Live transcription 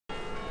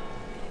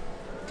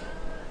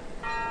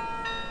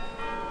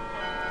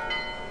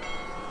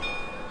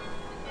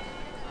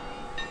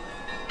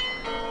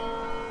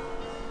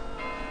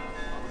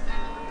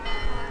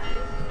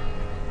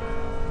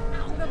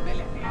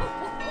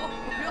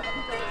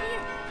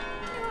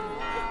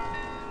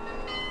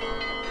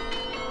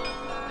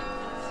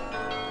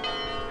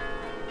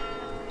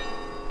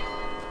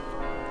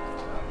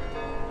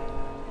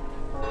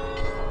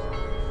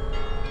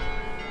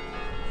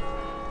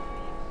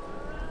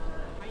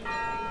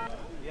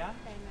Ja?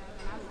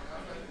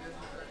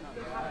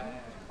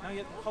 Nou, je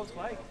hebt groot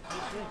gelijk.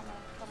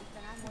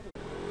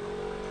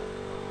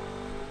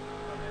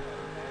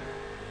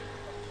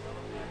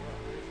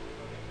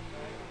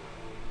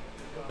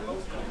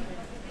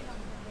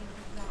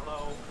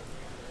 Hallo.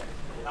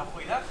 Nou,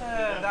 goeiedag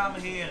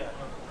dames en heren.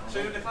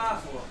 Zijn jullie er klaar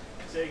voor?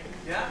 Zeker.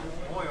 Ja?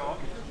 Mooi hoor.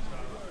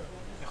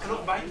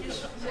 Genoeg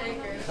bandjes?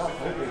 Zeker.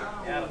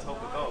 Ja, dat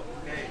hoop ik ook.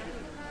 Oké.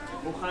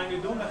 Hoe gaan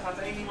jullie doen? Dan gaat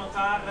één iemand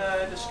daar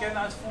de scan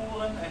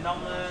uitvoeren en dan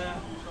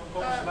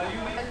komen ze bij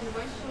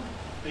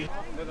jullie.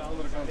 Naar de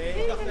andere kant. Nee,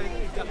 ik dacht.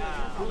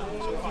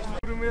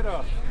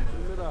 Goedemiddag.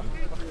 Goedemiddag.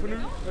 Mag ik voor nu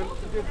een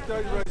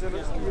identiteitsbewijs en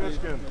een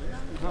QR-scan?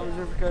 Dan gaan we eens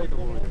even kijken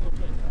voor je.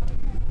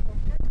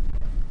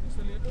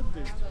 Installeer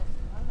update.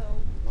 Hallo.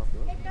 Wacht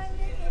hoor.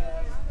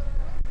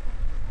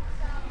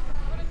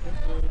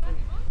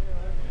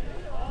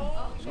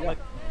 Ja.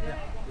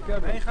 Ja.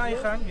 Nee, ga je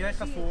gang. Jij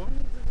gaat voor.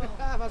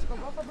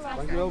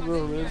 Dankjewel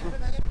burgemeester.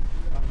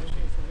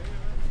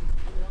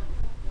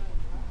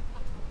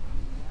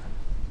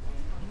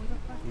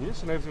 Yes,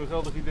 dan heeft u een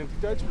geldig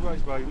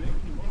identiteitsbewijs bij u.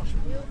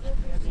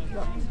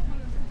 Ja.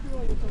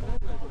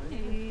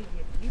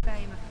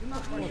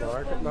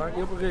 Daar ik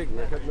niet op een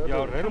rekening.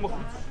 Ja, helemaal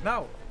goed.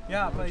 Nou,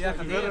 ja, jij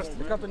gaat eerst.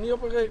 Ik had er niet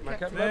op een rekening, maar ik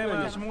heb nee, maar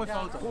dat is een mooie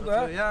foto. Goed hè?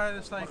 Ja,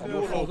 daar sta je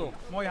voor.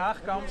 Mooie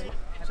haargekamd.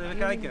 Zullen we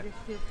kijken?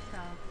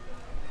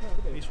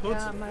 Die is goed.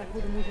 Ja, maar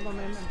goed, dan moeten we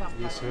met een bak.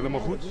 Die is helemaal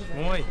goed.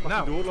 Mooi. Mag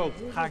nou,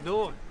 doorlopen? Ga ik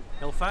door.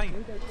 Heel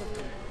fijn.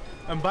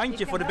 Een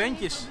bandje voor de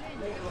bandjes.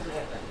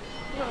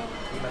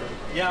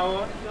 Ja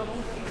hoor.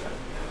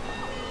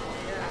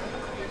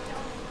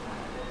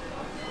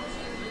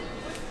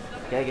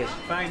 Kijk eens.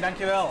 Fijn,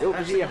 dankjewel. Heel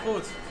plezier.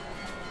 Goed.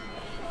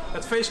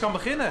 Het feest kan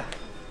beginnen.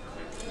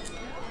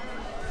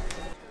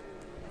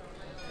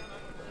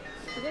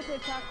 Dit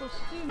heeft haar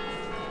kostuum.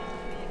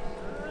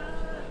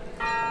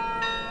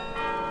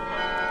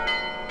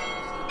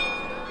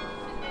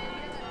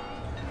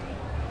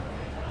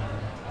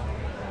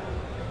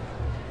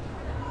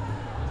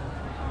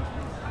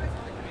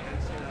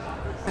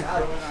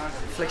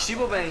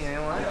 Flexibel ben je,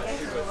 jongen.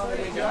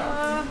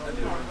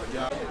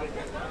 Ja.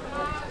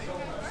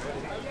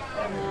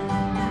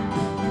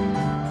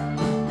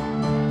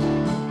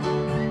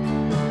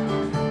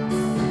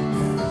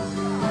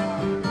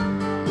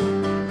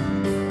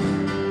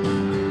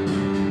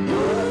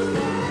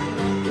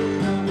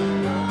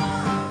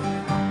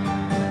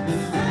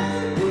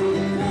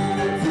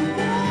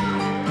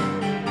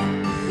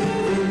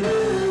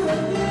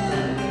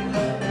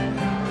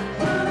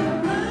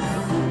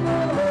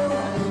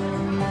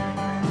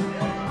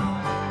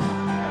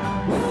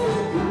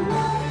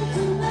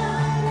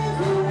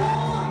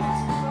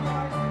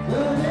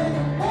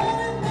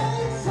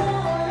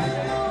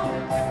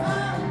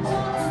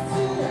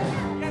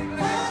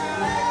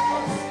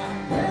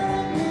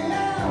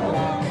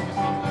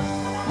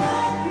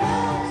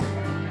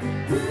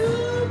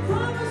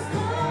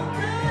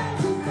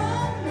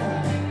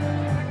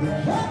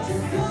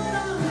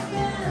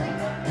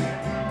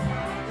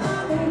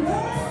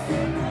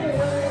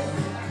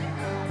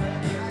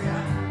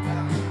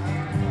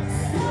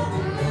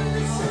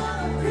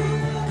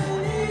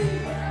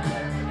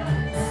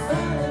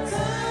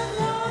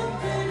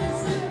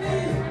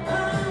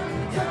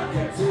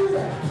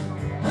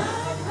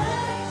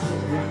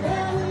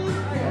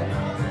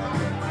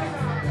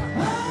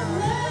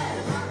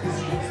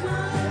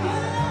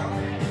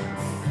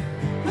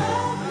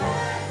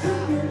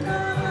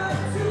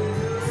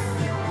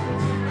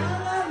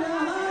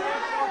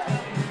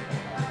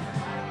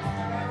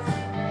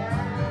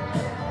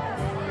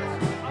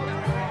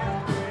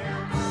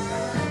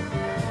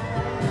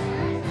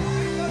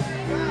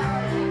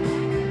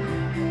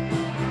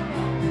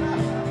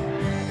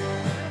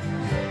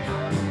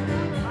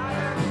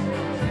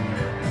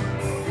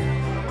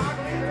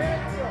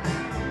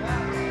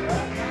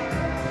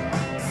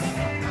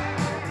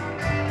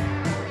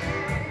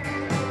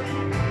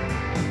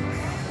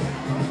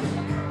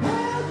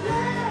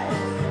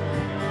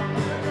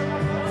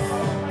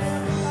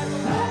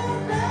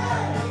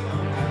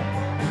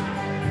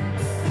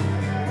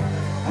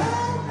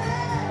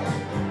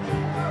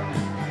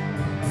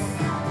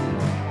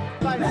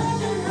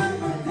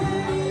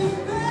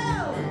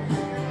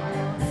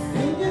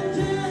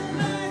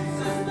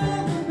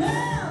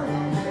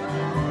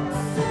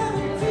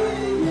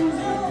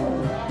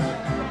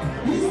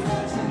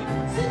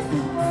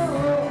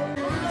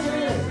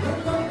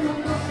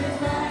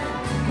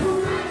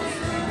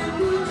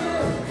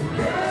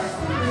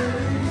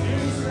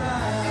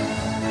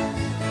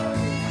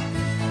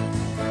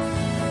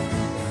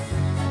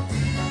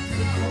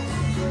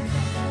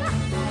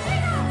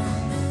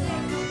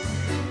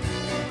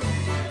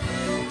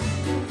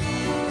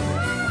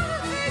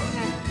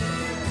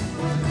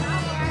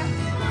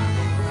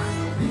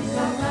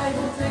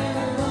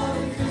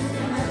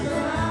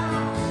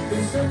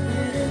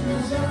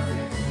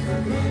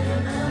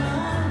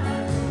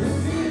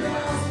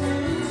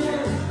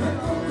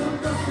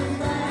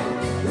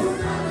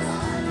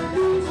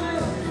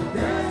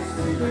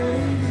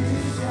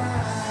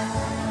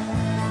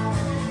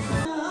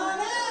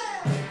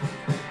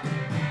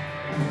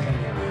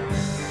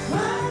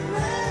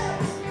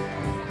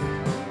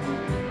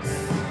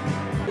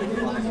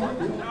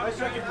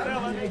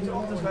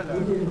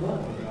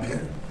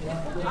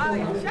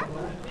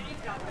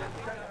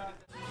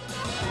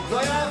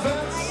 Nou ja,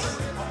 vent,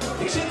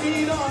 ik zit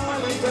hier al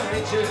een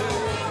tijdje.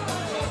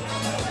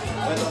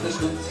 En dat is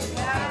goed,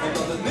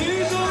 omdat het nu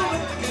zo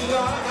lekker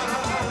gaat.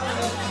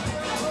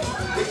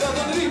 Ik dacht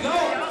aan 3,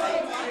 nou,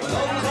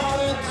 dan gaat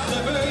het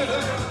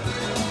gebeuren.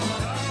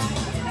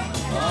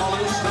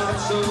 Alles gaat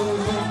zo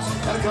goed,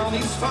 er kan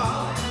niets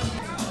fout.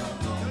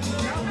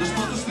 De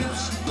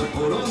spotterstips, de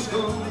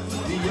horoscoop,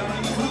 die jij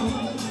me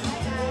vroeg.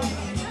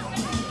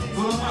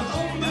 Voor wat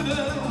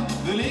onderen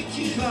wil ik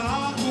je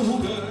graag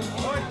behoeden.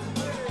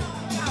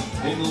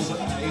 In onze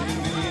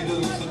eigen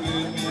wereld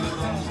gebeurt meer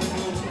dan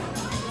genoeg.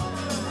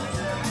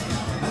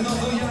 En dan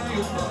wil jij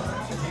op wat,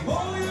 die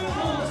mooie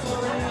mond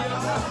van jou.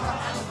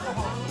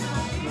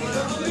 Ik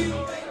dacht aan 3,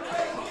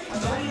 en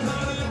dan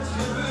gaat het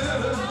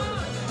gebeuren.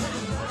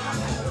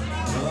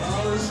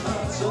 Alles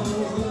gaat zo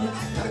goed,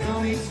 er kan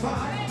niets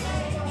fout.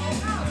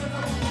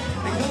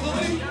 Ik dacht aan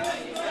 3,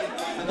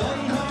 en dan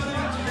gaat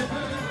het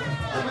gebeuren.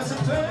 En met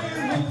z'n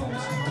tweeën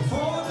moet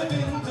voor de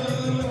winter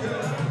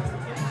lukken.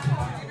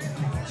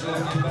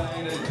 Zolang je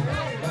beide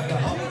bij de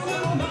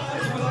handen maar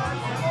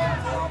gebruikt.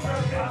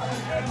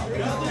 Ik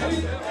dacht aan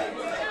 3,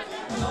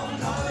 en dan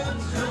gaat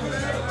het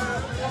gebeuren.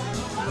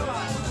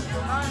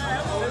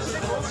 Alles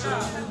gaat zo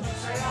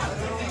goed, er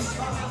kan niets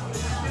fout.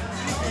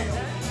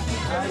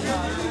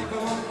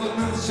 Dat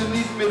mensen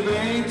niet meer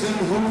weten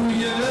hoe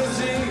je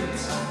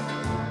zingt,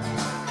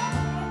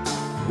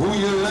 hoe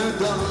je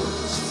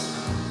danst,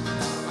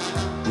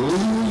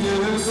 hoe je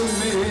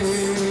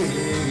bemint.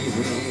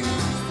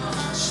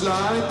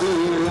 Sluit de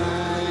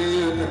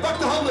rijen, pak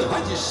de handen,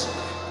 handjes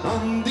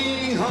aan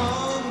die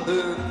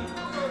handen.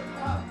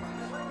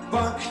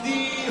 Pak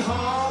die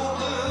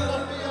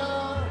handen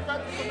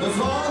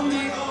van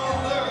die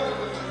ander,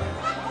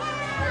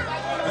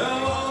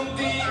 want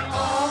die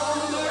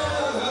ander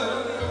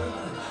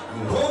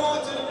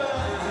hoort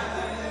erbij.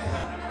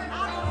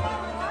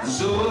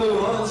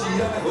 Zoals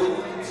jij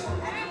hoort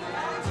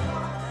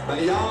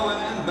bij jou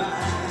en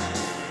mij.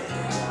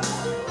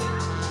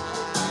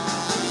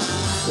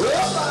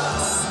 Hoppa!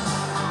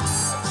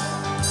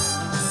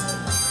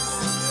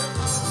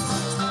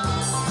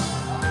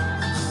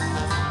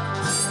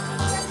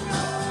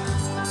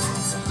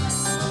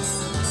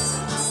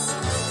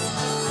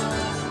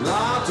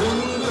 Laten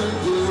we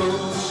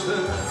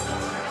troosten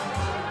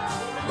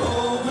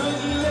op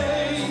het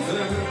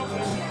leven.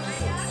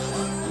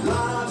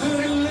 Laten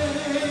we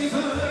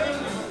leven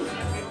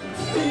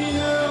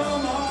je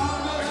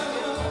omarmen.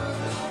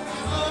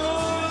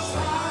 Oh,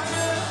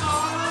 zware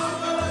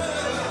armen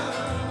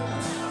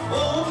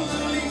om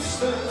de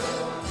liefste,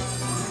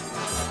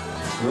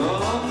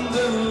 om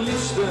de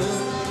liefste,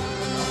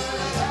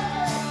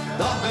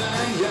 dat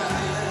ben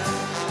jij.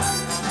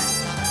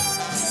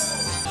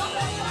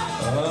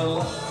 Een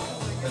lach,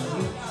 een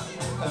vloed,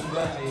 een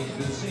blij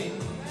gezin,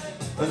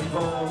 een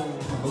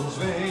vogel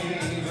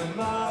zweven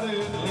naar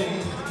het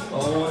licht.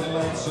 Oh, het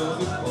lijkt zo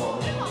gewoon,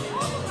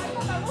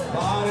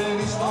 maar het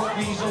is toch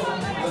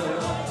bijzonder.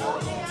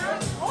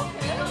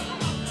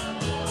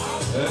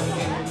 Een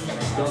kind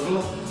dat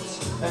loopt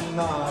en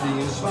naar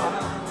die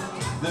zwaait,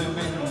 de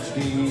wind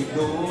die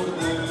door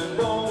de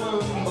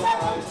bomen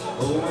waait.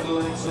 Oh, het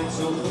lijkt soms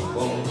zo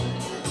gewoon,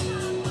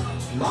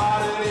 maar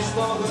het is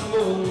toch een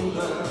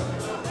wonder.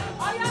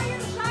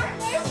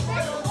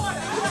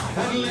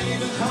 Het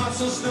leven gaat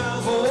zo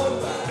snel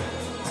voorbij.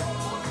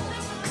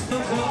 Dat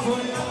gaat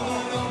voor jou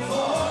en dan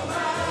voor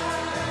mij.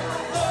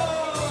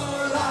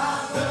 Oh,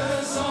 laat de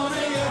zon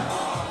in je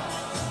hart.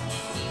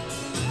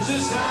 Ze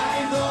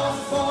schijnt toch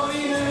voor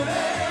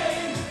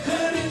iedereen.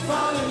 Geniet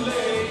van het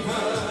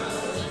leven.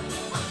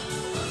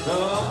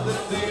 Op de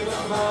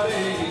wereld maar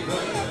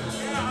even.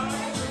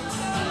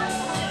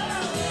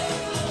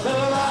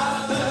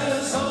 Laat de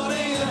zon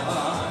in je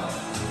hart.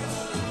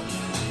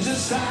 Ze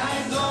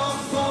schijnt toch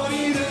voor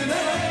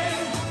iedereen.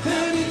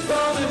 Geniet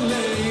van het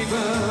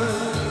leven.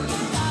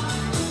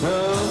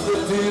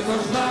 Het duurt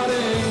nog maar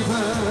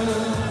even.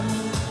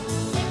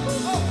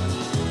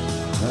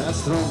 Het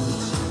strand,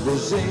 de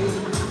zee,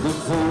 de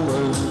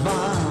volle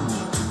maan,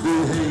 de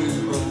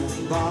hemel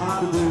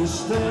waar de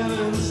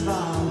sterren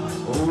staan.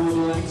 Oh, het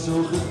lijkt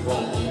zo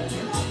gewoon,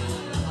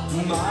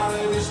 maar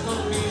het is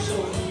nog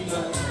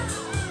bijzonder.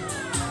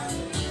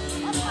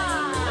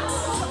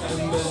 En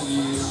ben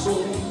je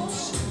soms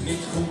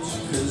niet goed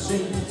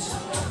gezind,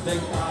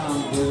 denk aan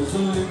de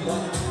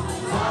glimlach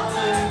van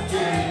een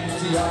kind.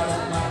 Ja,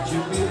 dat maakt je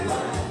weer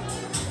blij.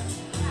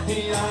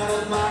 Ja,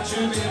 dat maakt je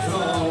weer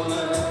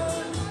vrolijk.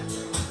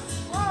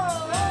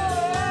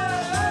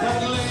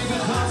 Het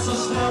leven gaat zo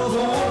snel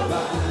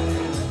voorbij.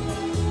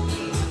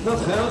 Dat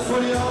geldt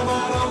voor jou,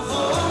 maar ook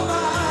voor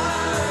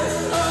mij.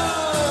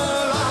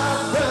 Oh,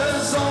 laat de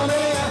zon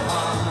in je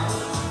hart.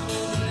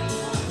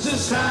 Ze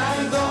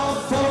schijnt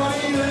toch voor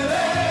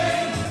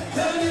iedereen.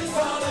 Geniet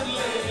van het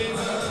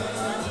leven.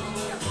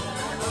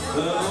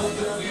 Want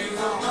het duurt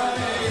nog maar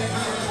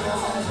even.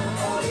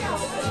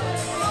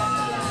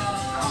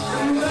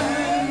 En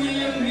ben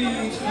je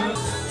niet goed.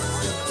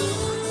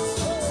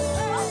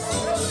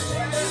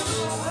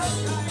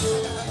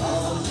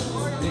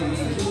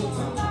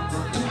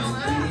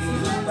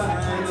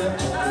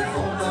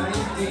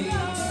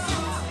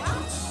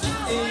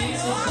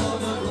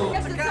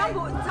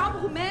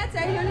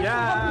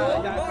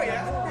 Ja, Mooi hè?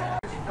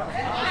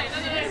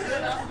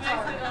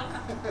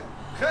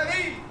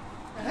 Geri!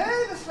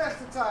 Hele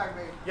slechte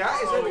timing. Ja, is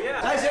het? Oh,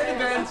 ja. Hij is in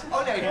de band.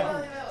 Oh nee.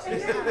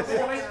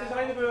 We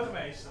zijn de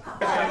burgemeester.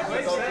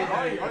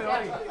 Hoi, hoi,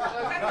 hoi.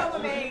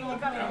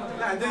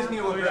 Nou, dit is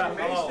nieuwe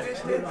burgemeester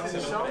is dit. Dit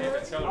is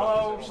Sander.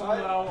 Hallo, Sander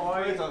de Rouwe,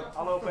 hoi.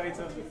 Hallo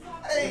Peter.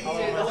 Hey,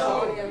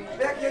 hallo.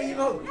 Werk jij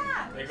hier ook?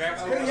 Ik werk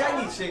ook. Kun jij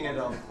niet zingen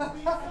dan?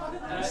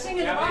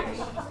 Zingen de bak.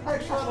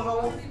 Ik sta er al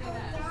op.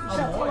 Ik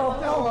zeg hallo,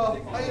 nou wel.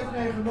 Hij heeft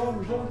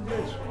meegenomen zonder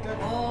blitz. Kijk.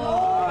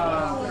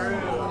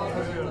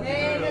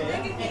 Nee, dat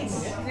denk ik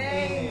niet.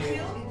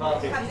 Nee.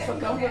 Wat? Van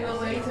Kampen wil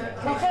weten.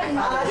 Maar geen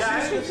maar. Ja,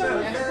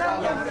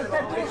 Ja,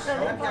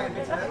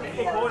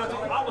 ik hoor dat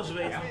u alles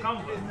weet van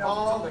Kampen.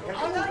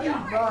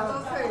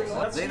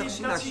 Dat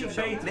zie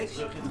je beter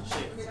terug in het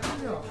gezicht.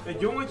 Het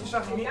jongetje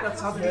zag ik niet, dat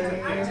had ik niet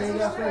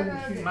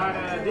herkend. Maar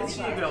dit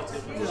zie ik wel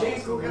terug. Dat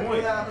is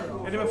mooi.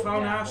 En de mevrouw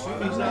naast u,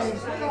 wie is dat?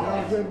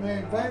 Ja, ik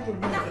ben bij tot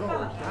mijn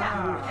groot.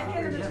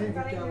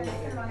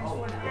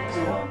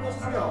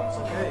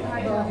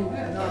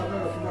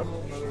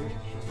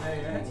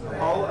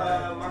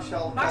 Oh,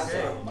 Marcel.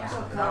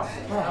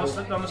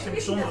 Dan is het een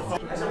bijzondere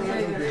foto.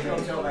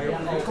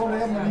 Ik kon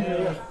helemaal niet meer.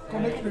 Ik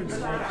kon niks meer doen.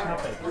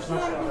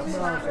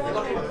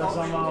 Dat is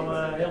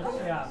allemaal heel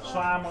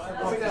zwaar, maar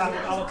ook laat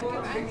ik alle...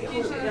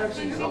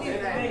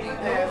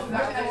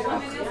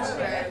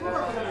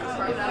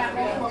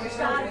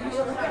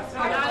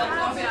 Ja,